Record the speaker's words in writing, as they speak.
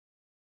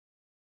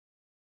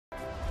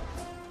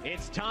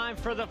It's time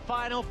for the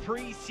final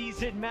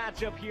preseason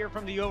matchup here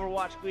from the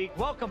Overwatch League.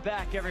 Welcome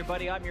back,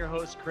 everybody. I'm your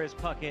host, Chris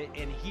Puckett,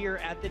 and here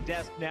at the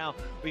desk now,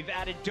 we've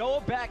added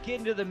Doa back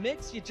into the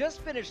mix. You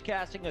just finished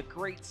casting a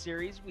great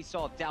series. We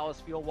saw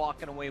Dallas Fuel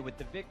walking away with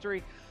the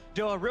victory.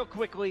 Doa, real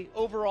quickly,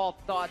 overall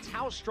thoughts.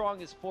 How strong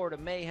is Florida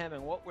Mayhem,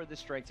 and what were the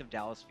strengths of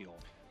Dallas Fuel?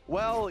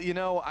 Well, you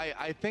know,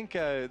 I think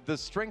the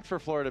strength for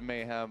Florida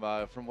Mayhem,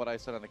 from what I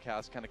said on the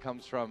cast, kind of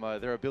comes from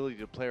their ability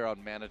to play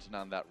around Manaton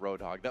on that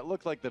Roadhog. That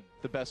looked like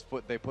the best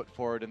foot they put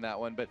forward in that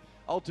one, but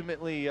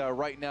ultimately,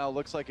 right now,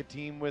 looks like a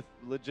team with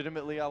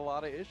legitimately a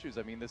lot of issues.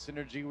 I mean, the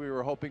synergy we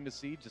were hoping to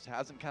see just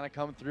hasn't kind of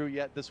come through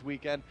yet this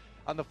weekend.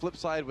 On the flip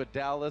side with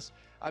Dallas,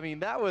 I mean,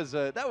 that was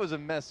a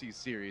messy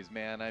series,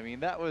 man. I mean,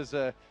 that was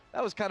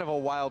kind of a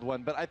wild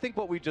one. But I think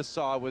what we just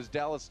saw was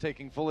Dallas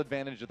taking full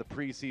advantage of the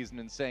preseason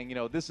and saying, you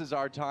know, this is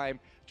our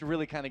time to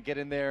really kind of get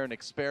in there and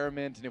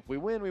experiment. And if we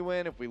win, we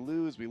win. If we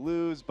lose, we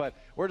lose. But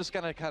we're just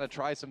going to kind of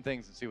try some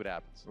things and see what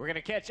happens. We're going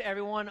to catch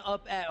everyone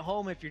up at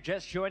home. If you're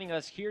just joining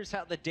us, here's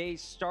how the day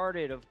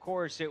started. Of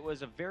course, it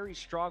was a very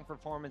strong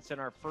performance in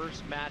our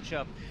first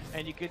matchup.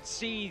 And you could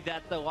see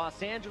that the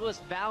Los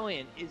Angeles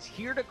Valiant is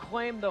here to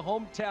claim the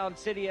hometown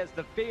city as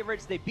the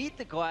favorites. They beat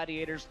the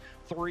Gladiators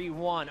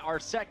 3-1. Our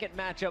second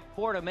matchup,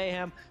 Florida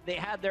Mayhem, they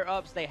had their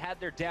ups, they had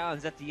their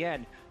downs at the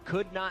end.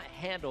 Could not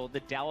handle the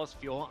Dallas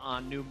Fuel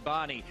on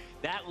Numbani.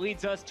 That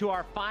leads us to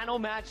our final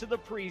match of the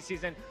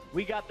preseason.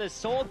 We got the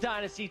Seoul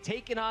Dynasty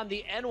taking on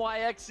the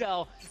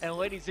NYXL. And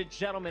ladies and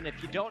gentlemen,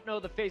 if you don't know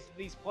the face of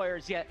these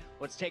players yet,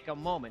 let's take a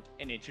moment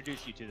and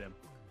introduce you to them.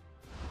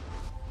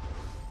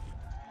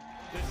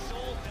 The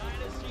Seoul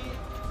Dynasty,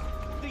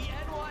 the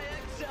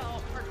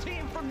NYXL, our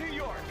team from New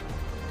York.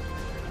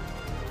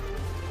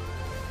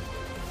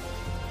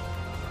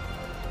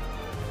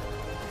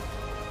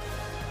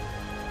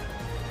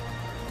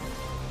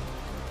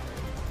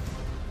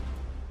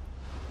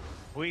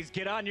 Please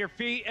get on your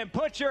feet and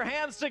put your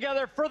hands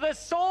together for the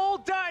Seoul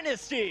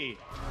Dynasty.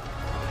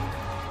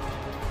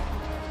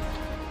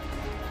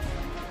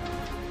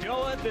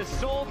 Doa, the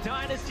Seoul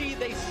Dynasty,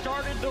 they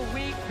started the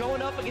week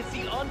going up against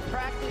the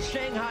unpracticed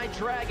Shanghai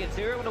Dragons.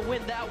 They were able to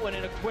win that one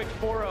in a quick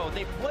 4-0.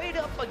 They played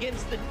up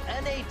against the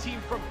NA team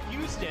from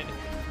Houston,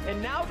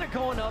 and now they're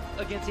going up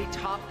against a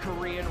top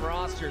Korean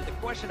roster. The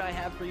question I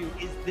have for you,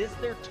 is this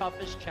their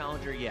toughest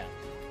challenger yet?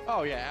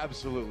 Oh, yeah,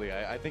 absolutely.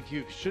 I think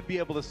you should be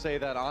able to say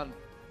that on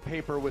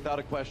paper without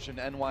a question.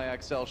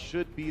 NYXL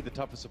should be the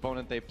toughest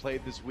opponent they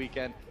played this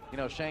weekend. You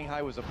know,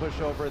 Shanghai was a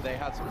pushover. They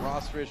had some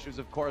roster issues,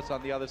 of course,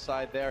 on the other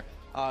side there.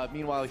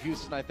 Meanwhile,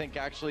 Houston, I think,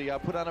 actually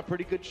put on a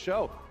pretty good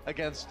show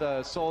against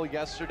Seoul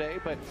yesterday.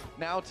 But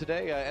now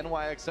today,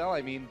 NYXL,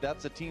 I mean,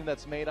 that's a team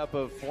that's made up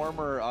of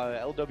former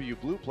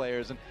LW Blue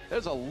players. And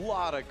there's a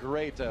lot of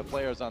great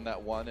players on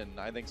that one. And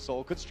I think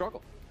Seoul could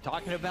struggle.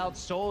 Talking about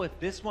Seoul, if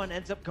this one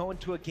ends up going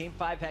to a Game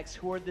 5 hex,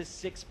 who are the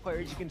 6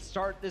 players you can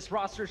start? This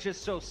roster is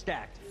just so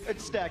stacked.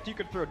 It's stacked. You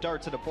could throw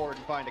darts at a board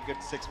and find a good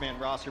 6-man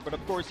roster. But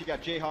of course, you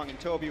got Ryujehong and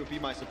Tobi would be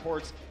my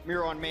supports.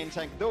 Miro on main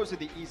tank. Those are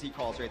the easy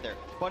calls right there.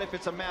 But if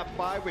it's a map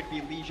 5, would be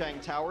Lijiang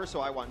Tower.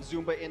 So I want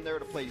Zunba in there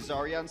to play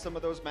Zarya on some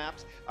of those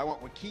maps. I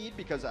want Wekeed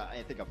because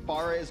I think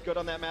Abara is good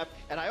on that map.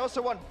 And I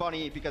also want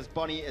Bunny because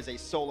Bunny is a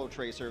solo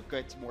tracer.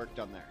 Gets some work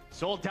done there.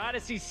 Seoul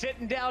Dynasty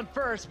sitting down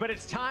first, but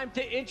it's time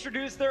to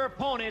introduce their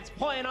opponents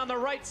playing on the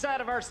right side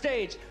of our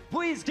stage.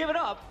 Please give it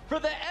up for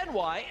the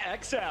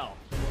NYXL.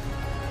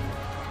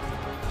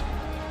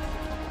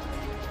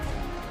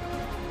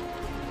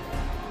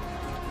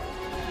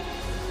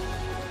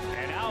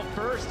 And out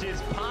first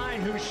is Pine,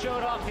 who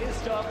showed off his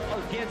stuff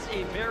against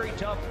a very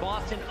tough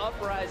Boston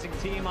Uprising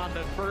team on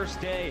the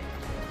first day.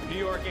 New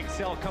York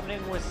Excel coming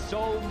in with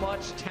so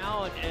much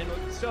talent. And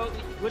so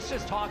let's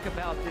just talk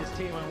about this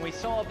team. When we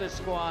saw this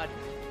squad,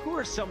 who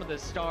are some of the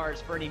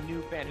stars for any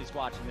new fan who's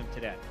watching them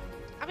today?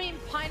 I mean,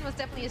 Pine was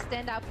definitely a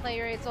standout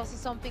player. It's also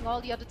something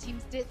all the other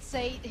teams did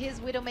say.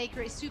 His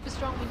Widowmaker is super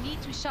strong. We need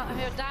to shut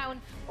her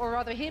down, or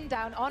rather him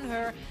down on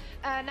her.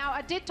 Now,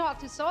 I did talk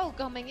to Seoul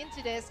coming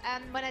into this,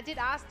 and when I did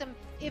ask them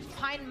if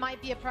Pine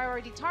might be a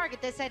priority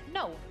target, they said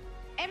no.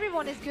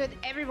 Everyone is good.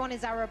 Everyone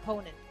is our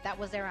opponent. That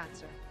was their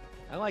answer.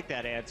 I like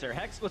that answer.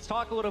 Hex, let's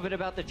talk a little bit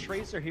about the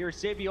Tracer here.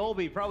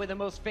 Saebeyolbe, probably the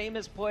most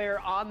famous player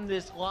on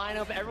this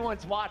lineup.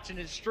 Everyone's watching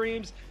his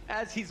streams.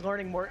 As he's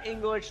learning more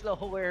English, the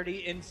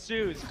hilarity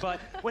ensues. But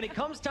when it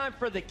comes time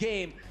for the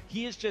game,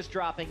 he is just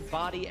dropping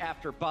body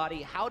after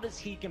body. How does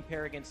he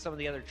compare against some of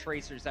the other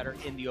Tracers that are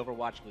in the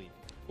Overwatch League?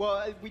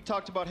 Well, we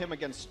talked about him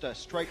against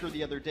Striker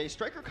the other day.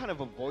 Striker kind of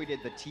avoided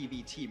the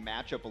TVT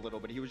matchup a little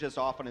bit. He was just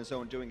off on his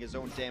own, doing his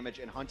own damage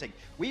and hunting.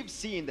 We've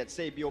seen that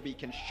Saebeyolbe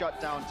can shut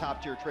down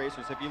top-tier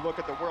Tracers. If you look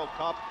at the World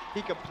Cup,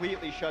 he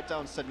completely shut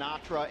down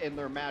Sinatra in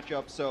their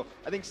matchup. So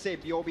I think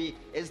Saebeyolbe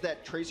is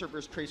that Tracer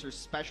versus Tracer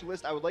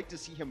specialist. I would like to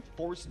see him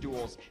force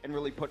duels and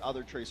really put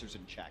other Tracers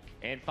in check.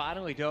 And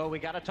finally, Doa, we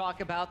got to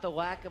talk about the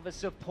lack of a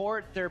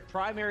support. Their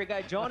primary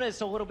guy, Janus,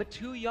 is a little bit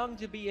too young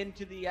to be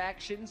into the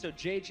action, so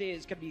JJ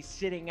is going to be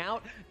sitting rotating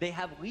out. They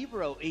have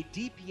Libero, a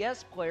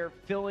DPS player,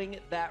 filling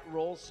that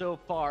role so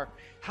far.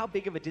 How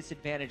big of a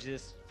disadvantage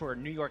is this for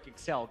New York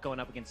Excel going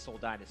up against Seoul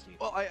Dynasty?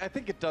 Well, I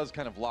think it does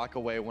kind of lock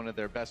away one of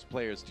their best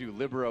players too.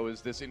 Libero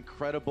is this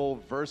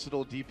incredible,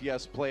 versatile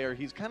DPS player.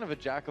 He's kind of a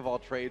jack of all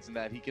trades in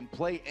that he can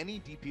play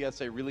any DPS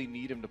they really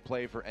need him to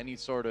play for any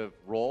sort of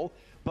role.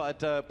 But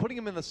putting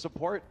him in the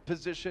support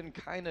position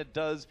kind of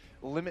does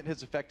limit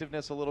his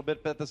effectiveness a little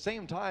bit. But at the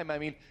same time, I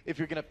mean, if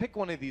you're going to pick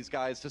one of these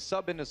guys to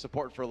sub into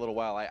support for a little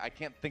while, I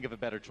can't think of a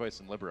better choice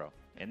than Libero.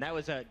 And that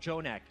was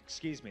Jjonak,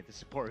 excuse me, the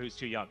support who's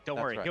too young. Don't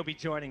That's worry, right. he'll be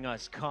joining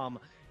us come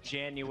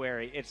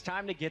January. It's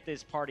time to get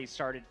this party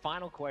started.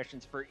 Final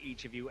questions for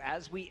each of you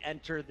as we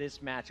enter this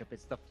matchup.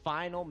 It's the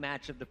final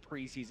match of the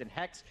preseason.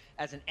 Hex,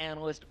 as an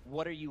analyst,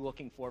 what are you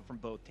looking for from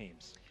both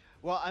teams?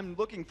 Well, I'm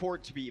looking for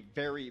it to be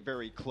very,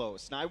 very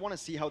close. Now, I want to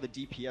see how the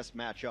DPS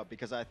match up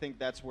because I think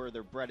that's where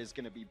their bread is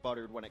going to be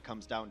buttered when it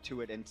comes down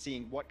to it, and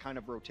seeing what kind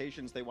of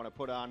rotations they want to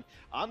put on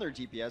their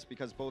DPS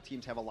because both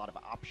teams have a lot of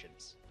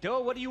options.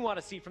 Doa, what do you want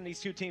to see from these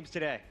two teams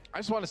today? I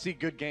just want to see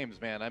good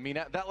games, man. I mean,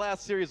 that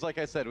last series, like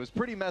I said, it was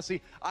pretty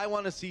messy. I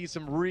want to see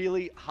some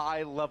really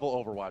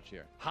high-level Overwatch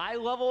here.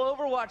 High-level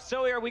Overwatch.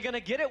 Zoe, are we going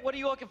to get it? What are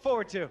you looking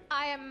forward to?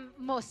 I am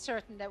most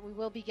certain that we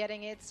will be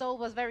getting it. Seoul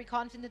was very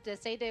confident. They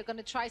say they're going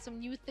to try some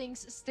new things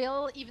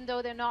still, even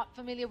though they're not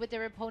familiar with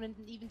their opponent,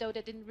 and even though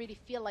they didn't really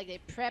feel like they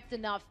prepped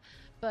enough.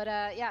 But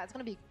yeah, it's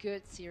going to be a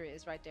good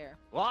series right there.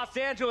 Los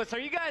Angeles, are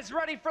you guys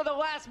ready for the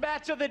last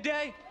match of the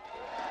day?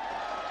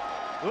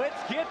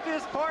 Let's get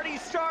this party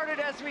started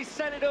as we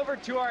send it over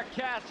to our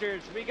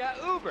casters. We got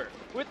Uber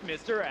with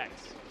Mr. X.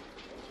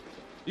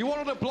 You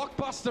wanted a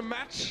blockbuster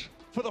match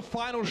for the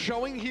final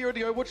showing here at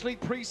the Overwatch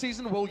League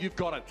preseason? Well, you've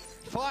got it.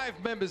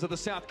 5 members of the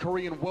South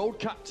Korean World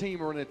Cup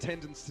team are in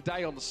attendance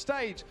today on the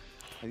stage.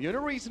 And the only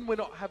reason we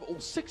don't have all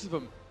 6 of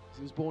them is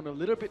he was born a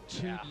little bit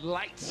too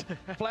late.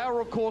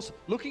 Flower, of course,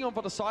 looking on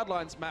for the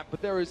sidelines map,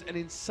 but there is an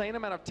insane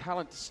amount of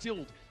talent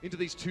distilled into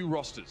these 2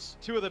 rosters.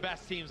 2 of the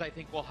best teams I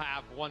think we'll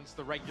have once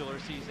the regular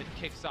season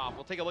kicks off.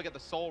 We'll take a look at the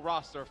Seoul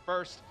roster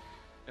first.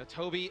 You know,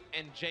 Tobi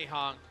and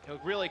Ryujehong,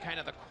 really kind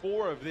of the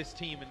core of this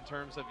team in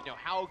terms of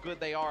how good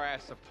they are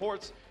as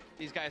supports.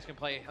 These guys can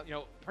play,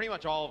 pretty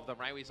much all of them,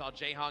 right? We saw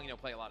Ryujehong,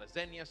 play a lot of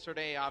Zen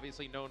yesterday,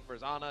 obviously known for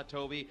his Ana.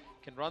 Tobi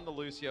can run the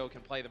Lucio,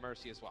 can play the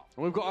Mercy as well.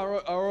 And we've got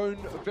our own,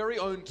 very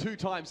own 2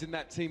 times in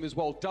that team as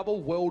well.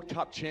 Double World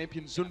Cup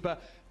champion Zunba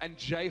and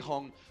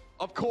Ryujehong.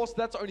 Of course,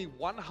 that's only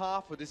one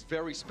half of this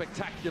very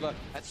spectacular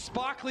and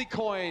sparkly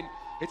coin.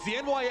 It's the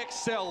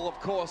NYXL, of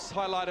course,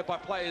 highlighted by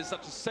players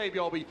such as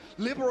Saebeyolbe.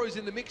 Libero's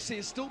in the mix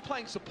here, still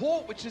playing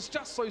support, which is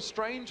just so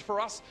strange for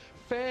us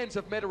fans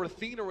of Meta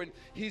Athena and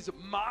his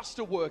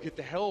masterwork at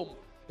the helm,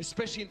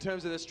 especially in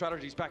terms of their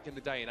strategies back in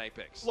the day in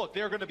Apex. Look,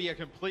 they're going to be a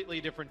completely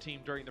different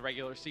team during the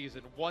regular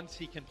season once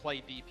he can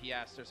play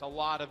DPS. There's a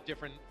lot of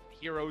different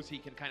heroes he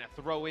can kind of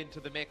throw into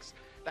the mix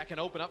that can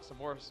open up some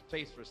more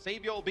space for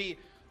Saebeyolbe.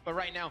 But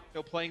right now,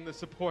 playing the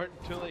support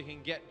until he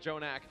can get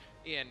Jjonak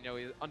in.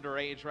 He's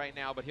underage right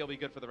now, but he'll be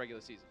good for the regular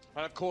season.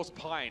 And of course,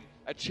 Pine,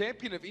 a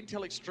champion of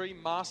Intel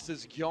Extreme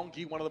Masters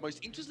Gyeonggi, one of the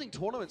most interesting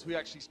tournaments we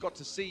actually got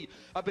to see.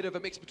 A bit of a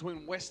mix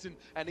between Western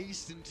and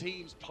Eastern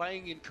teams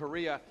playing in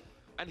Korea.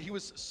 And he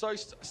was so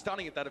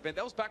stunning at that event.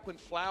 That was back when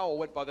Flower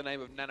went by the name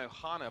of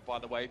Nanohana, by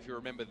the way, if you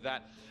remember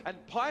that. And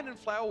Pine and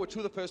Flower were 2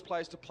 of the first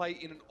players to play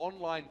in an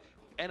online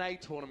NA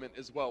tournament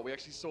as well. We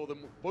actually saw them,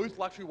 both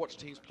Luxury Watch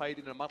teams played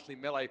in a monthly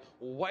melee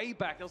way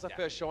back. That was our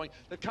first showing.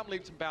 They've come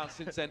leaps and bounds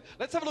since then.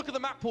 Let's have a look at the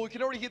map pool. You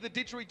can already hear the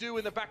didgeridoo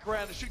in the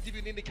background. It should give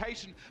you an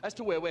indication as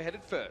to where we're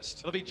headed first.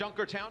 It'll be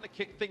Junkertown to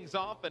kick things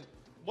off, and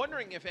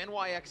wondering if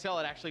NYXL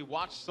had actually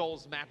watched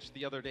Seoul's match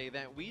the other day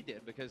that we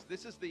did, because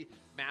this is the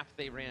map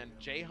they ran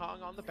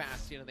Ryujehong on the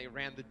Bastion, and they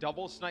ran the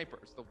double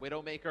snipers, the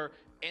Widowmaker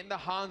and the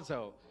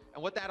Hanzo.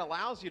 And what that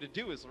allows you to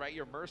do is, right,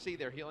 your Mercy,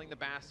 they're healing the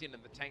Bastion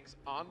and the tanks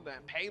on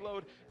that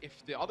payload.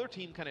 If the other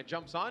team kind of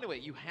jumps onto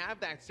it, you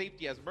have that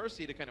safety as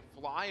Mercy to kind of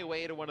fly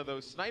away to one of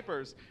those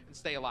snipers and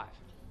stay alive.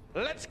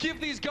 Let's give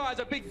these guys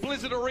a big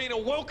Blizzard Arena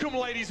welcome,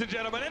 ladies and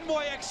gentlemen.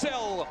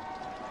 NYXL,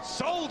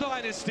 Seoul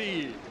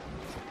Dynasty.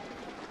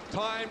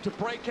 Time to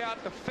break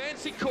out the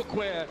fancy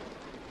cookware.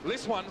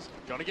 This one's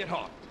gonna get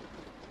hot.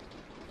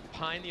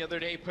 Pine the other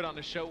day put on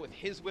a show with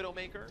his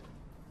Widowmaker,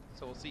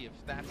 so we'll see if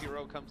that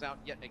hero comes out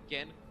yet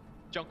again.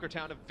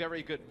 Junkertown, a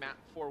very good map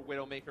for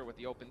Widowmaker with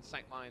the open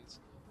sightlines.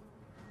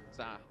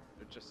 They're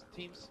just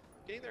teams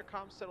getting their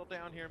comms settled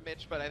down here,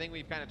 Mitch, but I think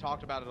we've kind of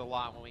talked about it a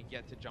lot when we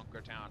get to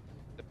Junkertown.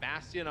 The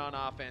Bastion on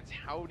offense,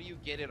 how do you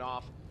get it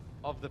off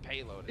of the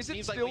payload? Is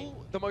it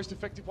still the most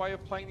effective way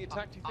of playing the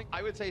attack, do you think?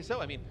 I would say so.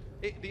 I mean,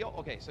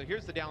 okay, so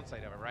here's the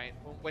downside of it, right?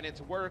 When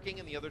it's working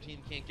and the other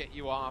team can't get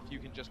you off, you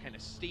can just kind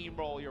of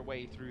steamroll your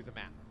way through the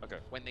map. Okay.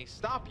 When they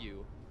stop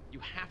you, you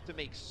have to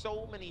make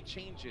so many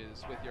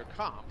changes with your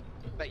comp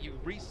that you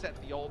reset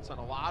the ults on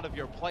a lot of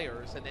your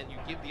players, and then you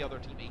give the other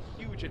team a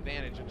huge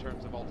advantage in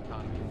terms of ult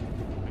economy.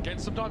 Again,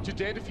 sometimes you're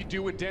dead if you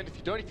do and dead if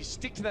you don't. If you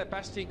stick to that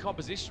Bastion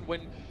composition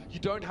when you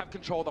don't have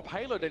control of the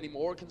payload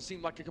anymore, it can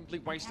seem like a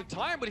complete waste of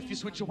time. But if you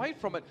switch away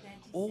from it,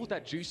 all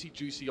that juicy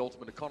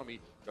ultimate economy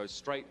goes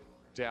straight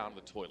down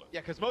the toilet.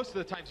 Yeah, because most of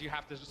the times you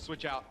have to just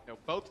switch out,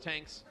 both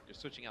tanks. You're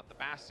switching out the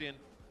Bastion.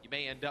 You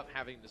may end up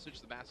having to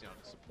switch the Bastion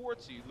on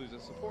support, so you lose a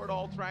support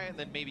ult, right? And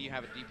then maybe you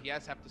have a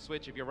DPS have to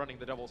switch if you're running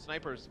the double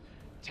snipers,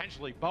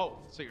 potentially both.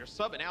 So you're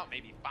subbing out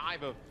maybe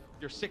 5 of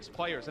your 6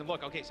 players. And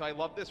look, okay, so I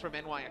love this from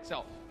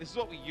NYXL. This is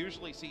what we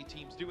usually see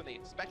teams do when they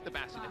expect the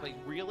Bastion. They play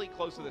really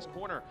close to this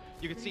corner.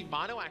 You can see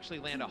Mano actually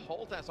land a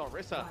Holt as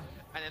Orisa,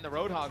 and then the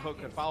Roadhog hook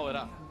could follow it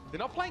up. They're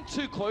not playing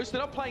too close.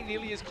 They're not playing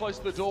nearly as close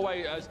to the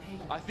doorway as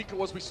I think it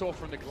was we saw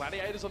from the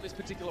Gladiators on this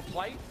particular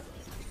play.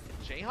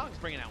 Jjohnak's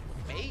bringing out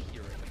May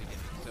here at the beginning,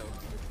 so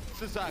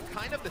this is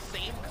kind of the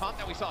same comp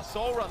that we saw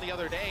Seoul run the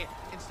other day.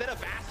 Instead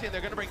of Bastion,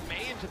 they're going to bring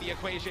May into the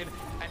equation,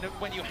 and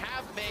when you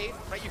have May,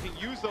 right, you can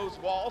use those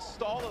walls,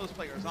 stall those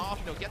players off,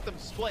 get them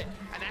split,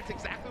 and that's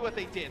exactly what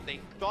they did. They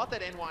thought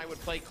that NY would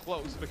play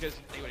close because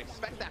they would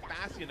expect that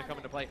Bastion to come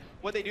into play.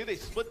 What they do, they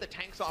split the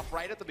tanks off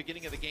right at the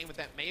beginning of the game with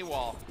that May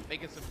wall,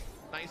 making some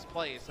nice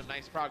plays, some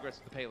nice progress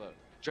with the payload.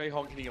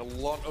 Ryujehong getting a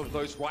lot of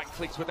those right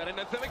clicks with that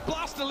endothermic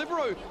blast.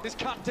 Libero is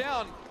cut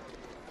down.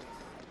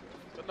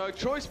 But no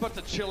choice but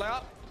to chill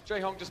out.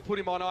 Ryujehong just put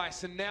him on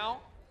ice, and now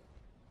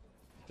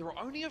there are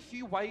only a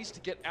few ways to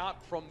get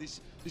out from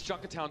this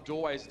Junkertown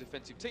doorway as a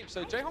defensive team.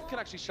 So Ryujehong can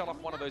actually shut off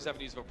one of those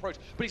avenues of approach,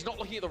 but he's not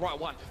looking at the right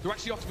one. They're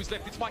actually off to his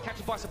left. It's might catch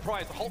him by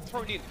surprise. The Holt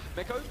thrown in.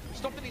 MekO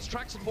stopped in his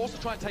tracks and forced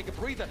to try and take a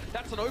breather.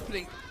 That's an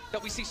opening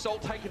that we see Seoul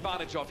take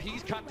advantage of.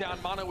 He's cut down.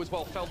 Mano as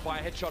well felled by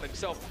a headshot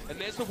himself. And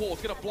there's the wall.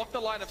 It's going to block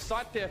the line of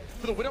sight there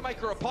for the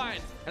Widowmaker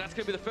Opine. And that's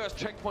going to be the first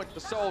checkpoint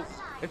for Seoul.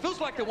 It feels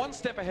like they're one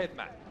step ahead,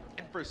 Matt.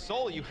 And for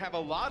Seoul, you have a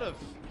lot of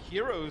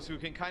heroes who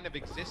can kind of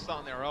exist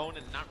on their own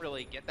and not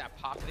really get that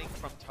pocketing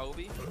from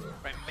Tobi.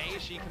 Right, May,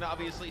 she can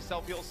obviously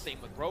self-heal, same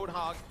with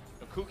Roadhog.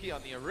 Kuki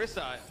on the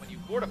Orisa, when you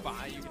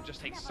fortify, you can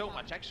just take so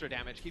much extra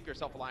damage, keep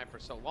yourself alive for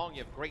so long.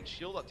 You have great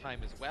shield up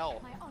time as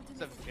well.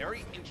 It's a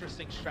very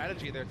interesting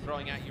strategy they're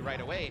throwing at you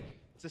right away.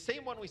 It's the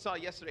same one we saw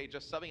yesterday,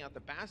 just subbing out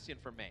the Bastion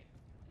for May.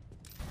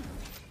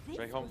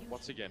 Ryujehong,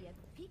 once again,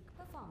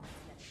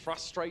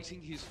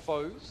 frustrating his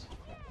foes.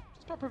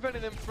 By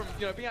preventing them from,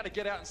 being able to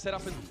get out and set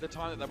up in the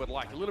time that they would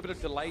like. A little bit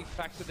of delay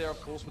factor there, of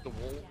course, with the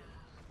wall.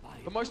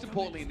 But most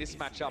importantly in this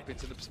matchup,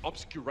 it's an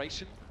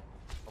obscuration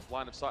of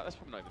line of sight. That's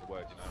probably not even the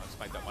word, I just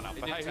made that one up.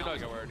 But hey, who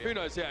knows? Who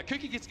knows, yeah.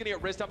 Kuki gets getting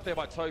it rezzed up there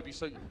by Tobi.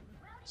 So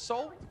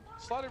Seoul,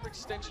 slight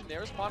extension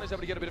there as Mano's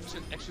able to get a bit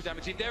of extra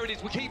damage in. There it is.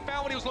 Wekeed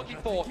found what he was looking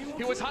for.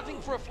 He was hunting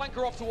for a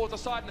flanker off towards the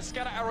side, and the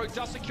scatter arrow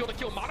does secure the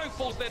kill. Mano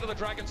falls there to the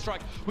Dragon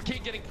Strike.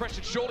 Wekeed getting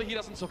pressured. Surely he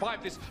doesn't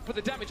survive this, but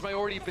the damage may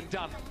already have been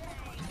done.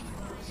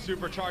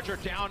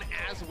 Supercharger down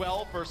as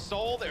well for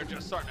Seoul. They're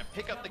just starting to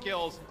pick up the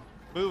kills,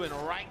 moving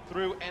right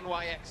through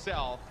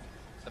NYXL.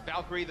 The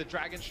Valkyrie, the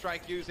Dragon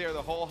Strike used there,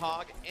 the whole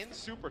hog, and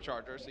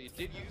Supercharger. So you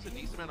did use a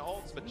decent amount of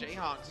ults, but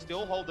Jjonak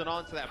still holding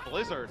on to that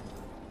Blizzard.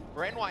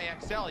 For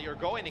NYXL, you're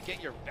going to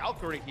get your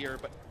Valkyrie here,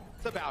 but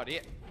that's about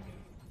it.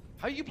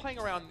 How are you playing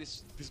around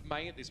this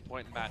May at this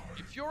point, Matt?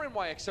 If you're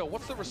NYXL,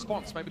 what's the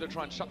response maybe to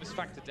try and shut this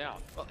factor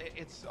down? Well,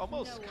 it's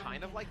almost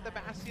kind of like the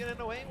Bastion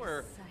in a way,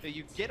 where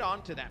you get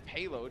onto that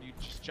payload, you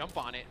just jump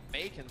on it.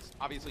 May can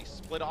obviously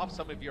split off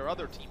some of your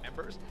other team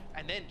members,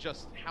 and then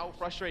just how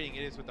frustrating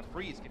it is with the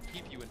freeze can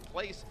keep you in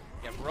place.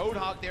 You have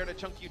Roadhog there to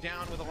chunk you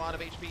down with a lot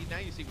of HP. Now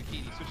you see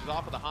Wekeed, he switches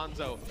off of the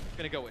Hanzo.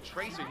 Gonna go with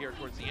Tracer here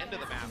towards the end of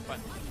the map, but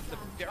it's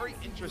a very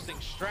interesting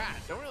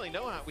strat. Don't really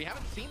know how, we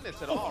haven't seen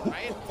this at all,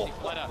 right? See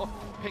Fleta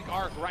pick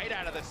Arc right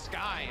out of the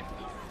sky.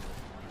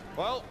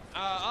 Well,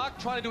 Arc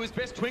trying to do his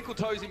best Twinkle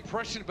Toes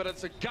impression, but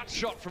it's a gut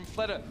shot from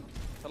Fleta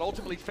that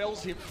ultimately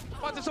fells him.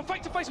 But there's a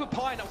face-to-face with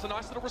Pine. That was a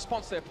nice little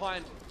response there,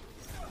 Pine.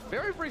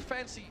 Very, very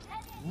fancy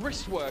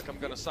wrist work, I'm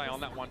going to say, on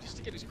that one, just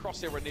to get his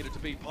crosshair where it needed to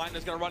be. Pine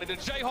is going to run into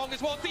Ryujehong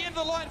as well. At the end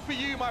of the line for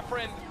you, my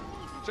friend.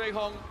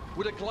 Ryujehong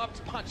with a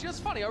gloved punch. It's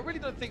funny, I really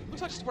don't think,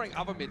 looks like she's wearing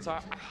other mids.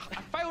 I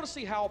fail to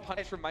see how a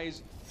punch from May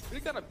is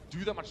really going to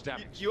do that much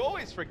damage. You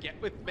always forget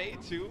with May,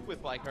 too,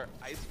 with like her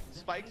ice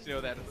spikes,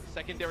 that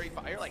secondary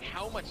fire, like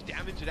how much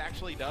damage it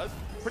actually does.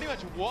 Pretty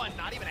much one,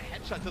 not even a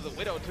headshot to the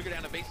Widow, took her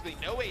down to basically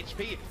no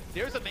HP.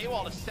 There's a May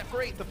wall to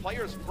separate the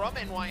players from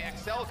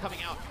NYXL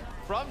coming out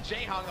from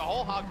Jjonak, the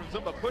whole hog from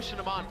Zunba, pushing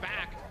him on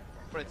back.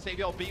 But it's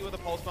Saebeyolbe with a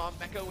pulse bomb,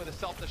 MekO with a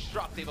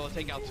self-destruct, able to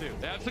take out 2.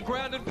 That's the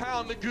ground and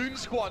pound, the Goon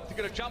Squad. They're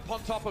going to jump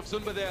on top of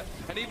Zunba there.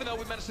 And even though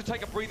we managed to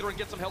take a breather and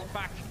get some health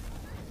back,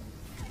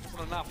 it's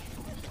not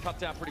enough. Cut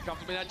down pretty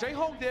comfortably. Now,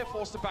 Ryujehong there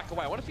forced to back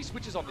away. I wonder if he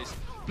switches on this.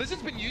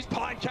 Blizzard's been used.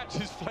 Pine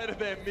catches Fleta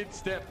there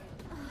mid-step.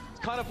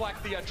 It's kind of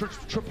like the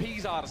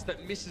trapeze artist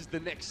that misses the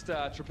next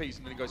trapeze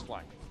and then goes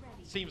flying.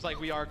 Seems like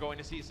we are going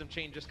to see some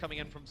changes coming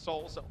in from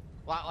Seoul. So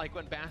a lot like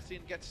when Bastion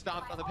gets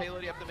stomped on the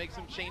payload, you have to make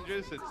some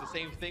changes. It's the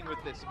same thing with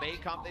this May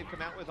comp they've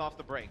come out with off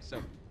the break.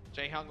 So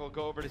Ryujehong will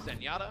go over to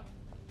Zenyatta.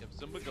 You have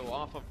Zunba go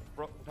off of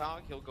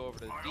Dog, he'll go over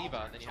to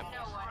D.Va, and then you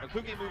have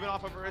Kuki moving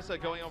off of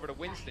Marissa, going over to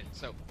Winston.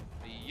 So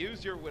you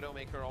use your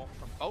Widowmaker all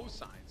from both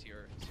sides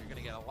here, so you're going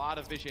to get a lot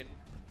of vision.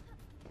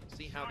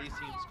 See how these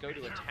teams go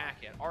to attack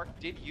it. Arc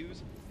did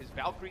use his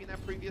Valkyrie in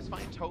that previous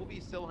fight.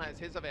 Tobi still has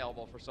his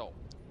available for Seoul.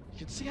 You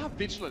can see how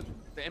vigilant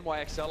the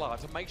NYXL are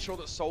to make sure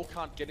that Seoul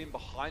can't get in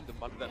behind them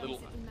under that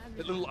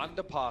little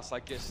underpass, I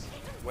guess,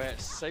 where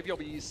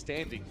Saebeyolbe is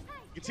standing.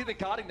 You can see they're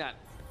guarding that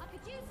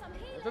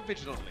very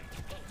vigilantly.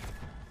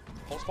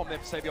 Pulse bomb there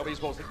for Saebeyolbe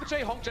as well. Look for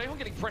Jjonak. Jjonak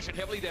getting pressured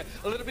heavily there.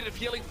 A little bit of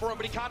healing for him,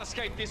 but he can't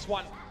escape this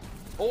one.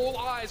 All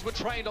eyes were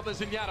trained on the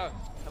Zenyatta.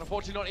 And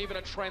unfortunately, not even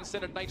a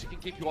transcendent nature can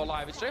keep you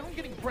alive. It's Jjonak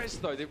getting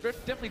pressed, though. They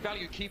definitely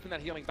value keeping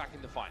that healing back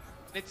in the fight.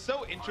 It's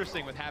so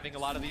interesting with having a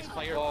lot of these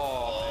players.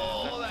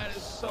 Oh, that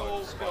is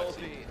so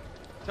filthy.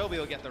 Tobi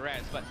will get the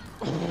res, but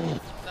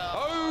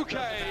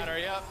okay. Matter,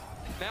 yep.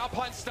 Now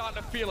Pine's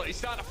starting to feel it. He's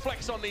starting to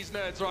flex on these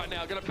nerds right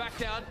now. Gonna back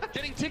down,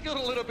 getting tickled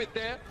a little bit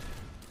there.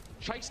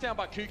 Chased down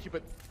by Kuki,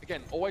 but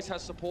again, always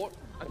has support.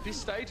 At this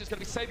stage, it's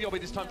gonna be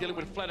Saebeyolbe this time dealing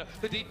with Fleta.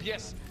 The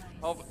DPS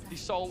of the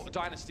Seoul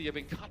Dynasty have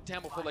been cut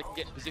down before they can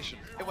get in position.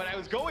 And what I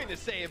was going to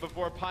say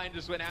before Pine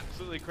just went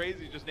absolutely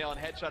crazy, just nailing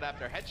headshot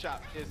after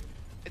headshot, is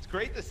it's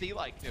great to see,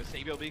 like,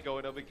 Saebeyolbe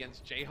going up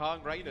against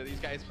Ryujehong, right?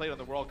 These guys played on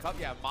the World Cup.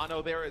 Yeah,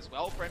 Mano there as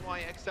well for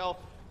NYXL.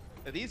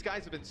 These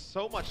guys have been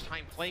so much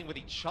time playing with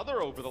each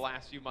other over the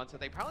last few months that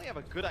they probably have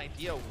a good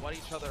idea of what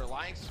each other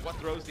likes, what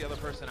throws the other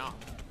person off.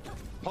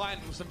 Pine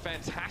with some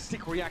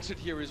fantastic reaction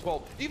here as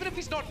well. Even if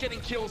he's not getting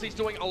kills, he's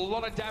doing a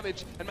lot of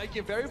damage and making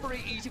it very,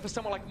 very easy for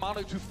someone like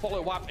Mano to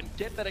follow up and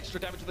get that extra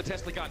damage with the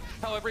Tesla gun.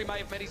 However, he may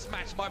have met his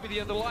match. Might be the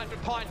end of the line,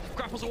 but Pine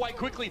grapples away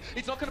quickly.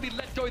 It's not going to be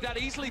let go that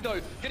easily,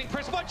 though. Getting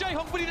pressed by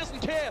Jjonak, but he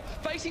doesn't care.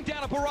 Facing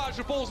down a barrage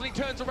of balls, and he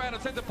turns around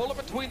and sends a bullet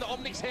between the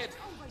Omnic's head.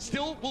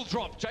 Still will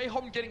drop.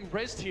 Jjonak getting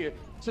rezzed here.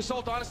 So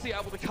Seoul Dynasty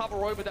able to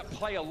cover over that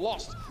player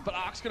lost, but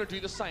Arc's going to do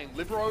the same.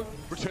 Libero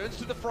returns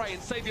to the fray,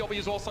 and Saebeyolbe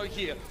is also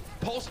here.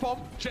 Pulse bomb,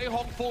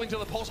 Jjonak falling to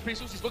the pulse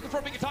pistols. He's looking for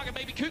a bigger target,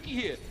 maybe Kuki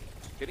here.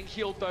 Getting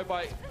healed though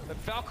by the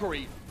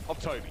Valkyrie of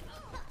Tobi.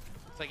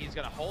 Looks like he's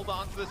going to hold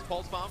on to this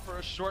pulse bomb for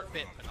a short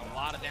bit, but a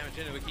lot of damage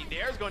into Wekeed.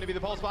 There's going to be the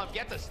pulse bomb,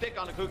 gets a stick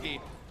on a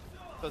Kuki.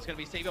 So it's going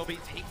to be Saebeyolbe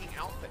taking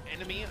out the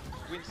enemy.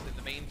 Winston,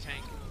 the main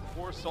tank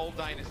for Seoul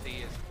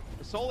Dynasty.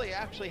 The Seoul, they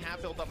actually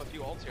have built up a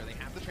few ults here. They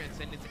have the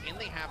Transcendence and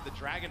they have the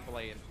Dragon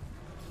Blade.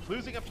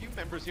 Losing a few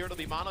members here. It'll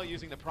be Mano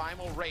using the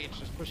Primal Rage,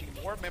 just pushing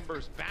more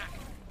members back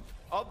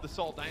of the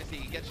Seoul Dynasty.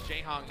 He gets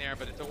Jjonak there,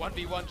 but it's a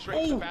 1v1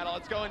 straight battle.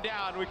 It's going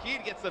down.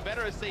 Wekeed gets the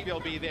better of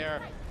Saebeyolbe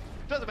there.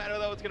 Doesn't matter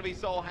though, it's going to be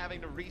Seoul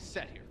having to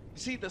reset here.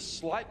 You see the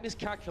slight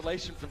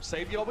miscalculation from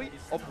Saebeyolbe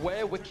of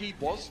where Wekeed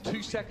was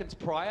 2 seconds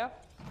prior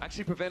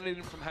actually prevented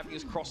him from having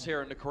his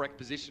crosshair in the correct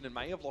position and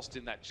may have lost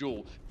in that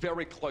duel.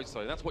 Very close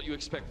though. That's what you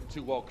expect from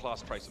two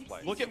world-class Tracer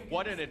players. Look at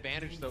what an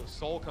advantage though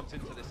Seoul comes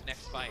into this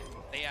next fight.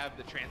 They have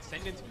the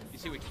Transcendence. You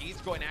see Wekeed's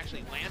going to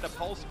actually land a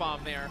Pulse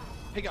Bomb there.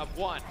 Pick up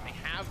one. They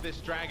have this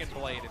Dragon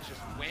Blade. It's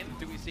just when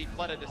do we see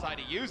Fleta decide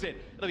to use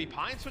it? It'll be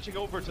Pine switching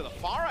over to the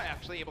Pharah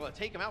actually able to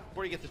take him out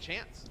before he gets a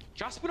chance.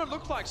 Just when it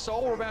looked like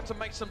Seoul were about to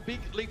make some big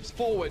leaps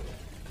forward,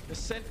 they're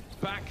sent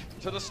back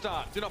to the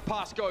start. Do not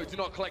pass go. Do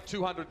not collect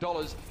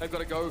 $200. They've got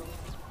to go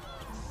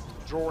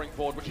drawing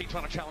board. Wekeed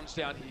trying to challenge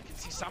down here. You can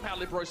see somehow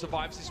Libero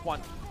survives this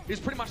one. It's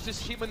pretty much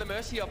just him and the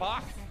mercy of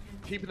Arc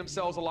keeping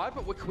themselves alive,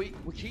 but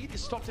Wekeed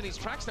is stopped in his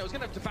tracks now. He's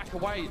going to have to back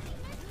away.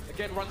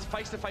 Again, runs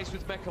face-to-face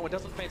with MekO and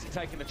doesn't fancy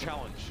taking the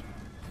challenge.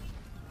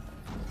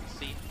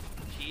 See,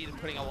 Wekeed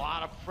putting a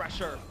lot of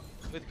pressure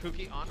with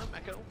Kuki on him.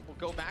 MekO will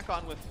go back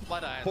on with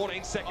Fleta.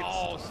 14 seconds.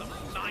 Oh, some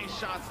nice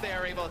shots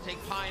there, able to take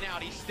Pine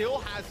out. He still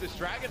has this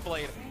Dragon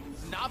Blade.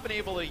 He's not been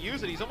able to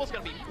use it. He's almost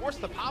going to be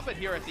forced to pop it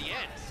here at the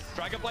end.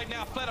 Dragon Blade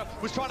now. Fleta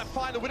was trying to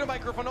find the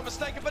Widowmaker, if I'm not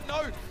mistaken, but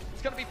no.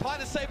 It's going to be Pine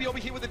and Saebeyolbe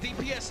here with the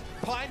DPS.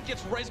 Pine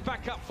gets raised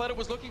back up. Fleta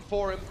was looking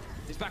for him.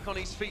 He's back on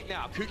his feet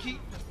now. Kuki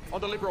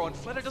on the Libero, and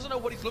Fleta doesn't know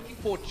what he's looking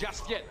for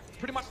just yet.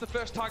 Pretty much the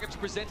first target to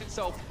present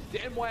itself. The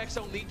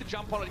NYXL need to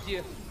jump on it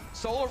here.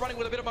 Seoul are running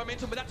with a bit of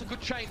momentum, but that's a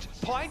good change.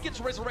 Pine gets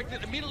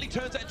resurrected, immediately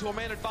turns that into a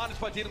man advantage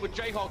by dealing with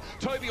Ryujehong.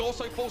 Tobi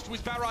also falls to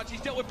his barrage.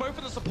 He's dealt with both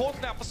of the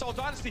supports now for Seoul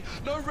Dynasty.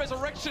 No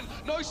resurrection,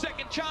 no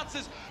second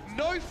chances,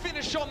 no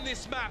finish on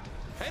this map.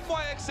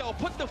 NYXL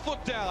put the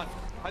foot down,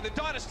 and the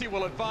Dynasty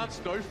will advance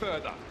no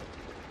further.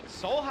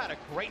 Seoul had a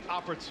great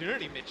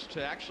opportunity, Mitch,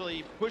 to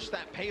actually push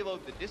that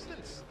payload the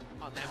distance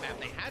on that map.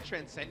 They had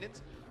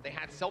Transcendence, they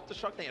had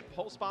Self-Destruct, they had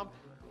Pulse Bomb,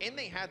 and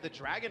they had the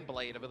Dragon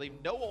Blade. I believe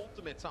no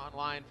ultimates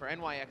online for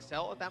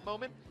NYXL at that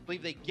moment. I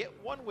believe they get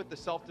one with the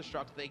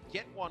Self-Destruct, they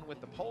get one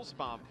with the Pulse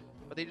Bomb,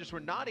 but they just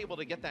were not able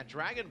to get that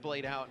Dragon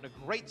Blade out in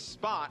a great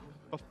spot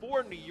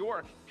before New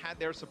York had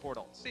their support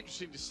ults. It's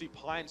interesting to see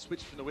Pine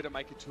switch from the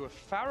Widowmaker to a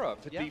Pharah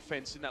for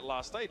defense in that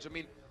last stage. I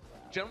mean,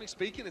 generally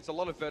speaking, it's a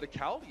lot of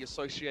verticality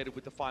associated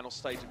with the final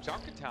stage of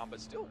Junkertown,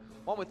 but still,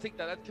 one would think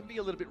that that can be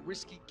a little bit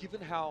risky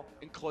given how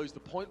enclosed the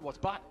point was.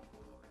 But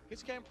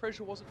his game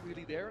pressure wasn't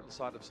really there on the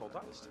side of Seoul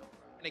Dynasty.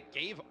 and it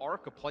gave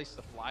Arc a place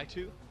to fly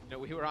to. You know,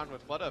 we were on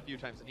with Fleta a few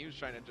times, and he was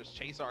trying to just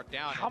chase Arc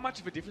down. How much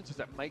of a difference does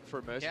that make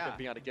for Immersive Yeah.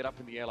 being able to get up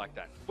in the air like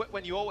that?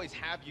 When you always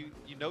have, you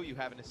know you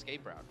have an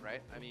escape route,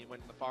 right? I mean, when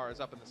the Pharah is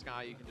up in the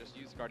sky, you can just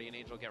use Guardian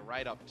Angel, get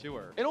right up to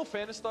her. In all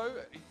fairness, though,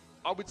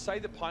 I would say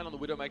that Pine on the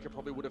Widowmaker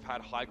probably would have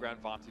had high ground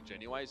advantage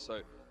anyway,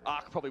 so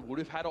Arc probably would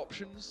have had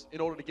options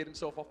in order to get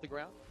himself off the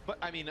ground. But,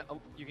 I mean,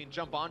 you can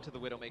jump onto the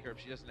Widowmaker if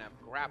she doesn't have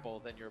grapple,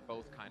 then you're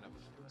both kind of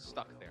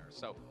stuck there.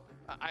 So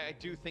I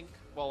do think,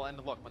 well,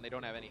 and look, when they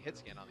don't have any hit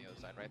scan on the other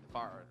side, right? The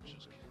Pharah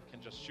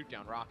can just shoot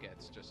down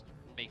rockets, just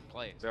make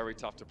plays. Very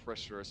tough to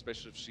pressure,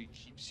 especially if she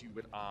keeps you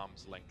at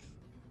arm's length.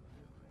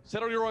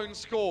 Settle your own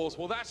scores.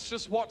 Well, that's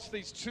just what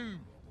these two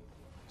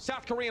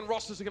South Korean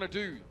rosters are going to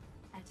do.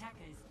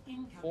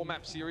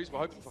 4-map series. We're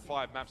hoping for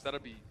 5 maps. That'll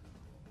be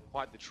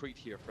quite the treat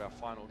here for our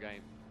final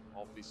game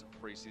of this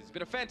preseason. It's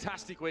been a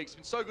fantastic week. It's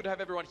been so good to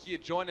have everyone here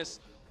join us.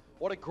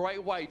 What a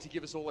great way to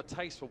give us all a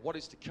taste for what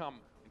is to come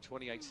in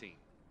 2018.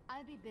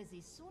 I'll be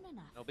busy soon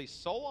enough. It'll be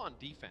Seoul on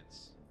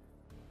defense.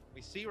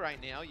 We see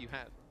right now you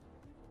have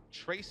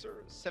Tracer,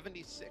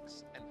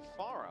 76, and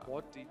Pharah.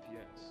 What DPS?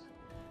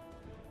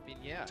 I mean,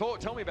 yeah.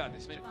 Tell me about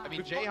this. I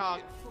mean,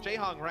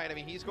 Jjonak, right? I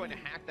mean, he's going to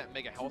hack that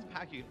mega health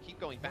pack. You can keep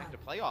going back to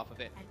play off of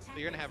it. So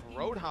you're going to have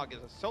Roadhog as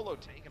a solo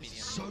tank. I mean, he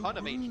has a ton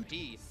of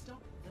HP.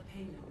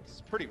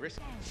 It's pretty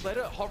risky.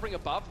 Fleta hovering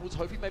above, was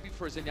hoping maybe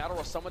for a Zenyatta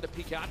or someone to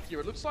peek out here.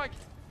 It looks like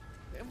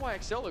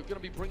NYXL are going to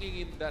be bringing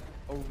in that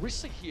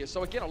Orisa here.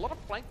 So again, a lot of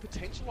flank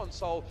potential on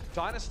Seoul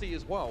Dynasty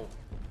as well.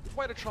 Good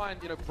way to try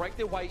and, you know, break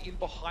their way in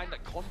behind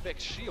that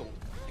convex shield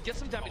and get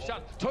some damage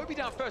done. Tobi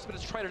down first, but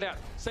it's traded out.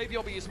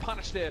 Saebeyolbe is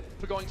punished there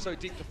for going so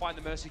deep to find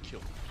the mercy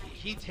kill.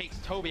 He takes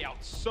Tobi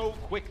out so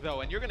quick,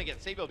 though, and you're going to get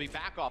Saebeyolbe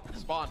back off the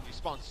spawn. You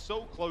spawn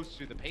so close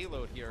to the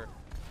payload here.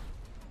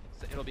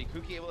 So it'll be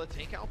Kuki able to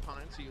take out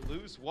Pine, so you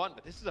lose one,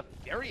 but this is a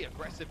very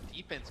aggressive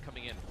defense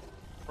coming in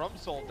from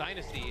Seoul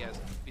Dynasty as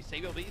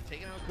Saebeyolbe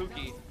taking out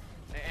Kuki.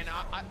 And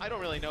I don't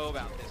really know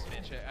about this,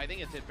 Mitch. I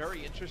think it's a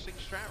very interesting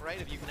strat,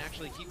 right? If you can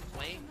actually keep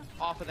playing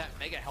off of that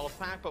mega health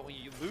pack, but when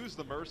you lose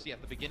the Mercy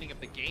at the beginning of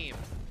the game,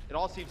 it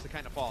all seems to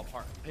kind of fall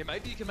apart. Hey,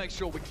 maybe you can make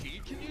sure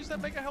Wekeed can use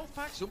that mega health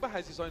pack. Zunba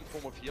has his own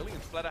form of healing,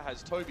 and Fleta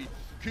has Tobi.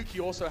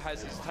 Kuki also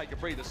has his take a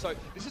breather. So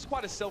this is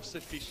quite a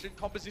self-sufficient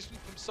composition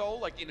from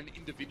Seoul, like in an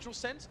individual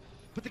sense,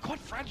 but they're quite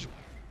fragile.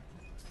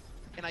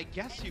 And I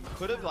guess you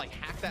could have like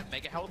hacked that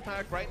mega health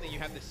pack, right? And then you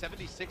have the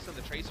 76 and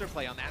the Tracer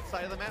play on that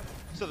side of the map.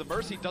 So the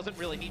Mercy doesn't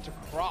really need to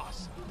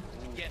cross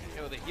to get,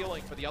 you know, the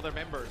healing for the other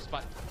members.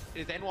 But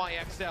it is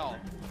NYXL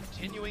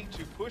continuing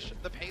to push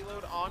the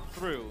payload on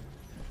through.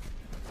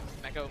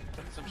 MekO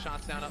putting some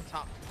shots down up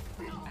top.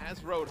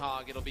 As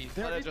Roadhog, it'll be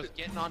Fleta just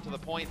getting onto the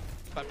point,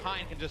 but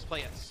Pine can just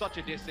play at such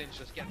a distance,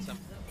 just get some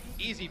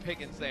easy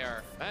pickings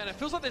there. And it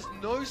feels like there's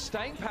no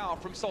staying power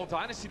from Seoul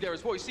Dynasty there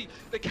as well. You see,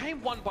 they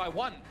came one by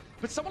one,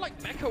 but someone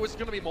like MekO is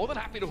going to be more than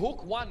happy to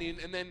hook one in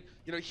and then,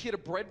 you know, hit a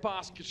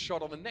breadbasket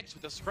shot on the next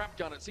with a scrap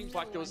gun. It seems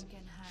like there was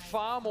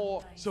far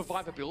more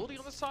survivability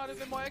on the side of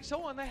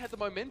NYXL, and they had the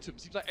momentum.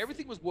 Seems like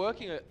everything was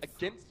working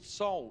against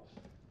Seoul.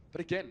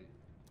 But again,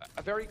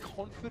 a very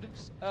confident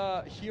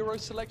hero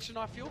selection,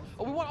 I feel.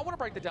 I want to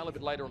break that down a little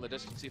bit later on the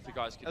disc and see if the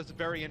guys can That's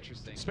very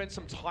interesting. spend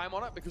some time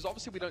on it, because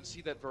obviously we don't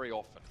see that very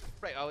often.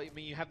 Right, I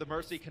mean, you have the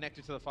Mercy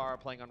connected to the Pharah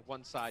playing on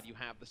one side, you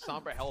have the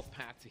Sombra health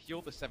pack to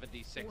heal the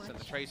 76 and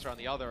the Tracer on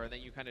the other, and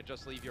then you kind of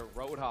just leave your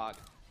Roadhog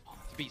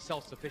to be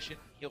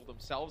self-sufficient, heal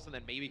themselves, and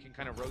then maybe can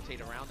kind of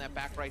rotate around that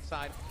back right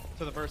side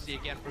to the Mercy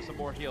again for some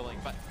more healing.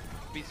 But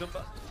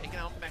Zunba taking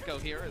out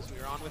MekO here as we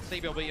are on with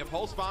Saebeyolbe. If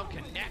Pulse Bomb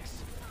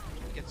connects,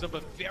 gets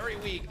Zunba very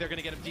weak, they're going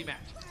to get him demapped.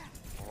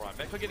 All right,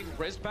 MekO getting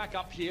res back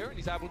up here, and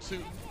he's able to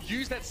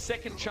use that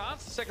second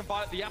chance, the second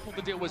bite at the apple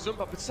to deal with Zunba.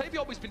 But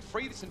Saebeyolbe's been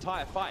free this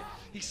entire fight.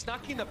 He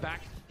snuck in the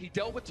back, he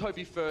dealt with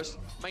Tobi first,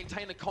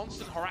 maintained a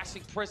constant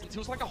harassing presence. He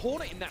was like a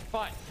hornet in that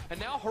fight. And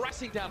now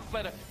harassing down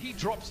Fleta, he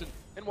drops it.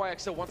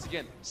 NYXL once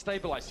again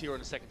stabilized here in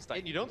the second stage.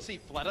 And you don't see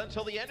Fleta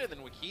until the end, and then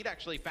Wekeed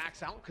actually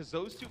backs out because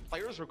those two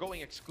players were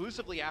going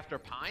exclusively after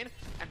Pine,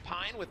 and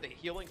Pine with the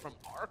healing from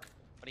Arc.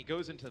 When he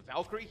goes into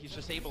Valkyrie, he's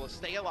just able to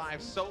stay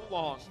alive so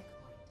long.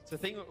 It's the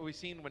thing that we've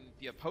seen when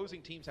the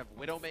opposing teams have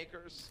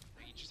Widowmakers.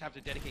 You just have to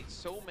dedicate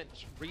so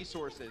much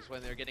resources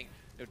when they're getting,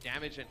 you know,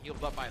 damaged and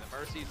healed up by the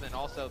Mercies, and then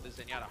also the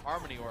Zenyatta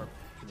Harmony Orb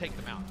to take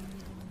them out.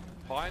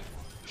 Pine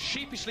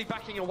sheepishly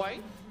backing away,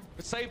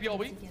 but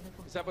Saebeyolbe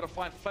is able to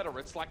find Fleta.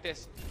 It's like they're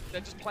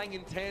just playing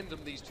in tandem,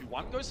 these two.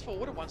 One goes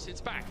forward and one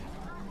sits back.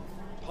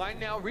 Pine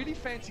now really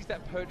fancies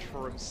that perch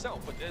for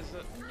himself, but there's,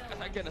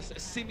 again, a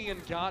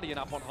Simeon Guardian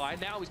up on high.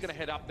 Now he's going to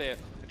head up there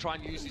and try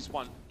and use this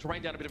one to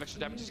rain down a bit of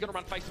extra damage. He's going to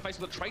run face-to-face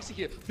with a Tracer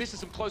here. This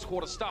is some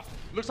close-quarter stuff.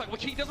 Looks like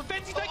Wekeed doesn't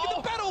fancy taking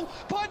the battle.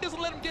 Pine doesn't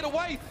let him get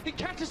away. He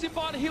catches him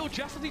by the heel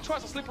just as he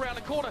tries to slip around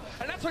the corner,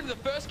 and that's only the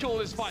first kill of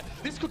this fight.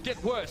 This could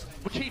get worse.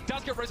 Wekeed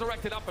does get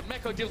resurrected up, and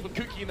MekO deals with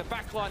Kuki in the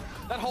backline.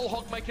 That whole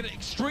hog making it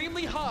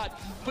extremely hard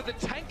for the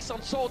tanks on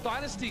Seoul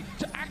Dynasty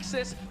to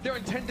access their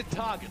intended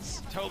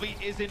targets.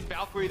 Tobi is in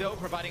Valkyrie though,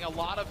 providing a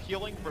lot of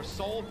healing for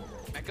Seoul.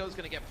 MekO's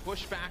gonna get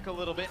pushed back a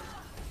little bit.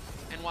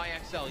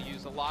 NYXL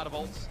used a lot of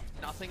ults.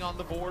 Nothing on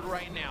the board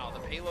right now. The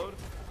payload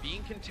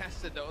being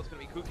contested, though. It's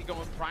going to be Kuki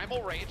going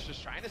Primal Rage,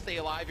 just trying to stay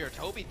alive here.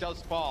 Tobi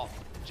does fall.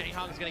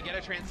 Jjonak is going to get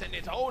a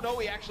Transcendence. Oh no,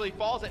 he actually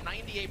falls at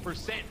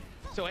 98%.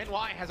 So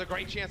NY has a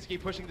great chance to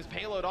keep pushing this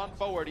payload on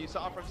forward. You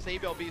saw from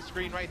Saebeyolbe's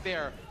screen right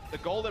there. The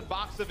golden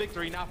box of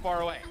victory not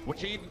far away.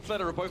 Wekeed and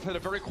Fleta have both had a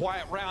very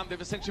quiet round. They've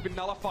essentially been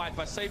nullified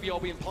by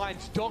Saebeyolbe and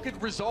Pine's dogged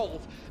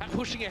resolve and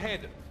pushing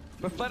ahead.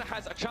 But Fleta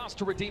has a chance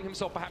to redeem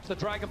himself, perhaps the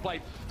Dragon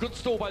Blade. Good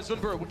stall by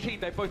Zunba and Wekeed.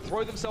 They both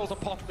throw themselves a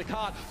pop in the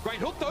card. Great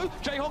hook though.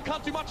 Ryujehong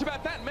can't do much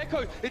about that. And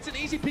MekO, it's an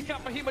easy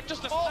pickup for him, but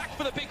just a stack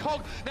for the big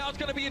hog. Now it's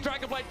going to be a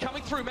Dragon Blade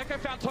coming through. MekO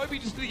found Tobi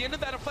just to the end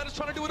of that, and Fleta's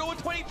trying to do it all at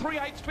 23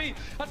 HP.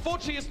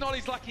 Unfortunately, it's not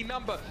his lucky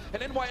number.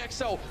 And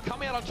NYXL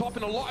coming out on top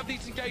in a lot of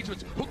these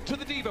engagements. Hook to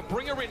the Diva,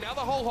 bring her in. Now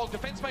the whole hog.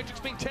 Defense matrix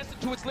being tested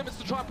to its limits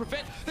to try and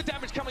prevent the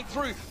damage coming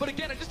through. But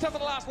again, it just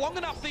doesn't last long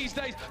enough these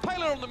days.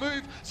 Payload on the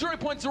move,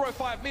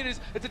 0.05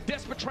 meters. It's a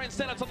desperate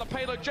Transcendence on the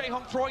payload.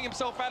 Ryujehong throwing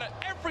himself at it.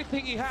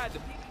 Everything he had.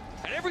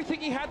 And everything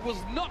he had was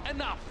not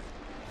enough.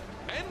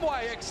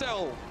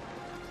 NYXL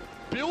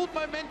build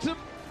momentum,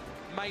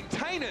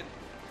 maintain it,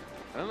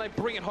 and then they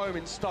bring it home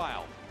in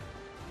style.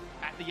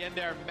 At the end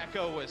there,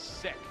 MekO was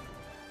sick.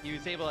 He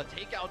was able to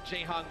take out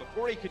Jjonak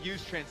before he could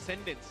use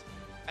Transcendence.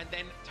 And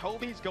then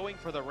Tobi's going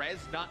for the res,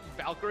 not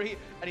Valkyrie,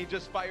 and he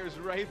just fires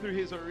right through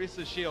his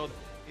Orisa shield.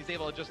 He's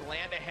able to just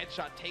land a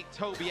headshot, take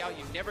Tobi out.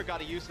 You never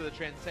got a use of the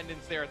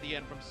Transcendence there at the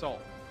end from Seoul.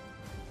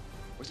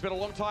 We spent a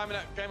long time in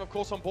that game, of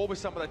course, on board with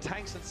some of the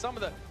tanks, and some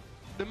of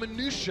the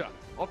minutiae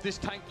of this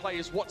tank play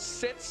is what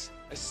sets,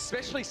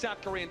 especially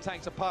South Korean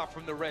tanks, apart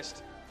from the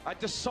rest. A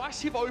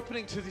decisive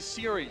opening to this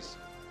series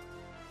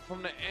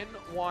from the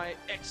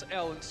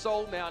NYXL, and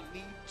Seoul now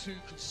need to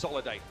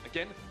consolidate.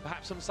 Again,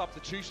 perhaps some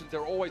substitutions,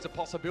 they're always a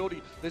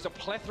possibility. There's a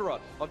plethora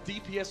of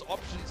DPS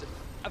options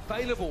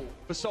available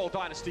for Seoul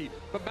Dynasty.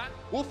 But Matt,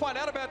 we'll find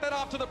out about that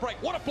after the break.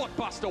 What a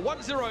blockbuster,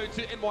 1-0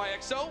 to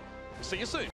NYXL. We'll see you soon.